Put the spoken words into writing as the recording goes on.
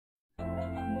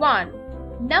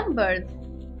1. Numbers.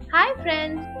 Hi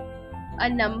friends! A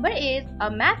number is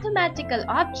a mathematical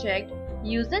object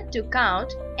used to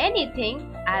count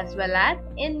anything as well as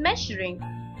in measuring.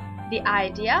 The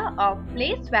idea of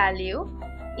place value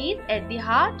is at the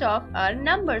heart of our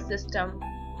number system.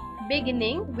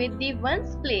 Beginning with the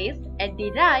ones place at the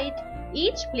right,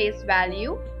 each place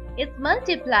value is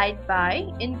multiplied by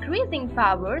increasing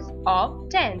powers of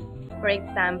 10. For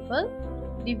example,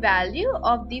 the value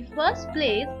of the first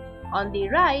place on the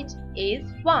right is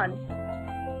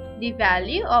 1. The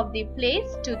value of the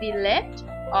place to the left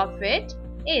of it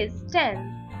is 10,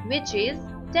 which is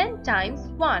 10 times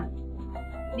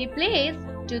 1. The place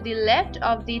to the left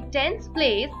of the tens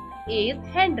place is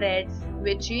hundreds,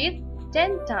 which is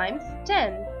 10 times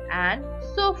 10, and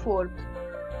so forth.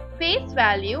 Face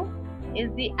value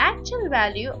is the actual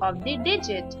value of the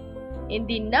digit. In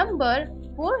the number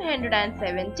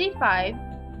 475,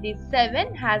 the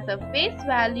 7 has a face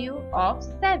value of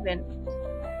 7.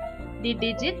 The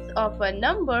digits of a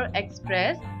number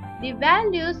express the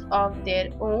values of their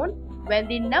own when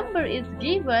the number is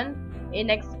given in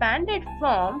expanded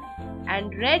form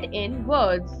and read in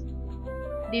words.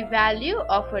 The value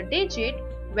of a digit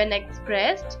when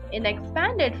expressed in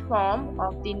expanded form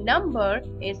of the number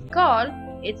is called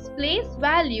its place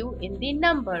value in the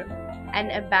number. An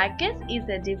abacus is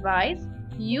a device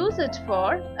used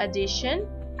for addition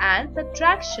and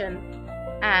subtraction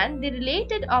and the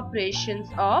related operations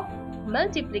of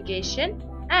multiplication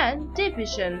and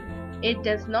division. It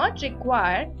does not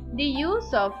require the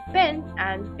use of pen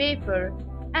and paper,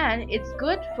 and it's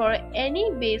good for any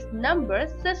base number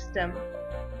system.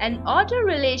 An order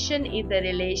relation is a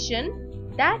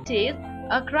relation, that is,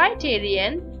 a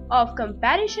criterion of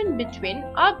comparison between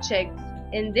objects.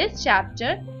 In this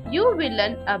chapter, you will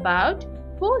learn about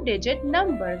 4-digit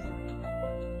numbers.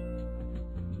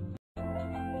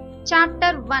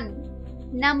 Chapter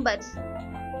 1. Numbers.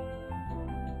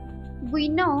 We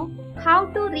know how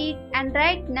to read and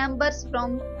write numbers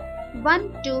from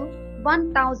 1 to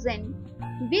 1000,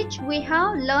 which we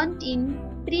have learnt in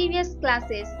previous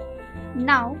classes.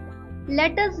 Now,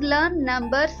 let us learn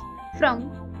numbers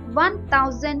from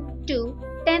 1000 to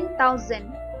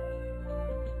 10,000.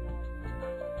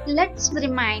 Let's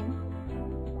remind.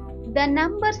 The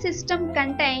number system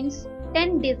contains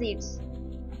 10 digits: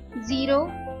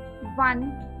 0,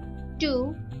 1,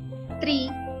 2,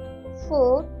 3,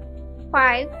 4,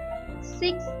 5,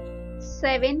 6,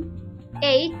 7,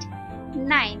 8,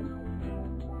 9.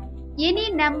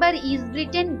 Any number is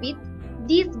written with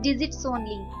these digits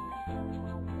only.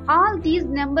 All these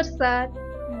numbers are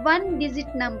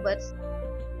one-digit numbers.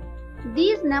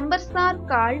 These numbers are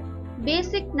called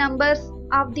basic numbers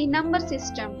of the number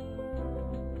system.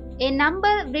 A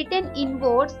number written in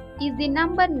words is the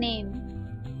number name.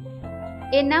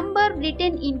 A number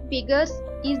written in figures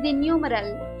is the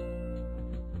numeral.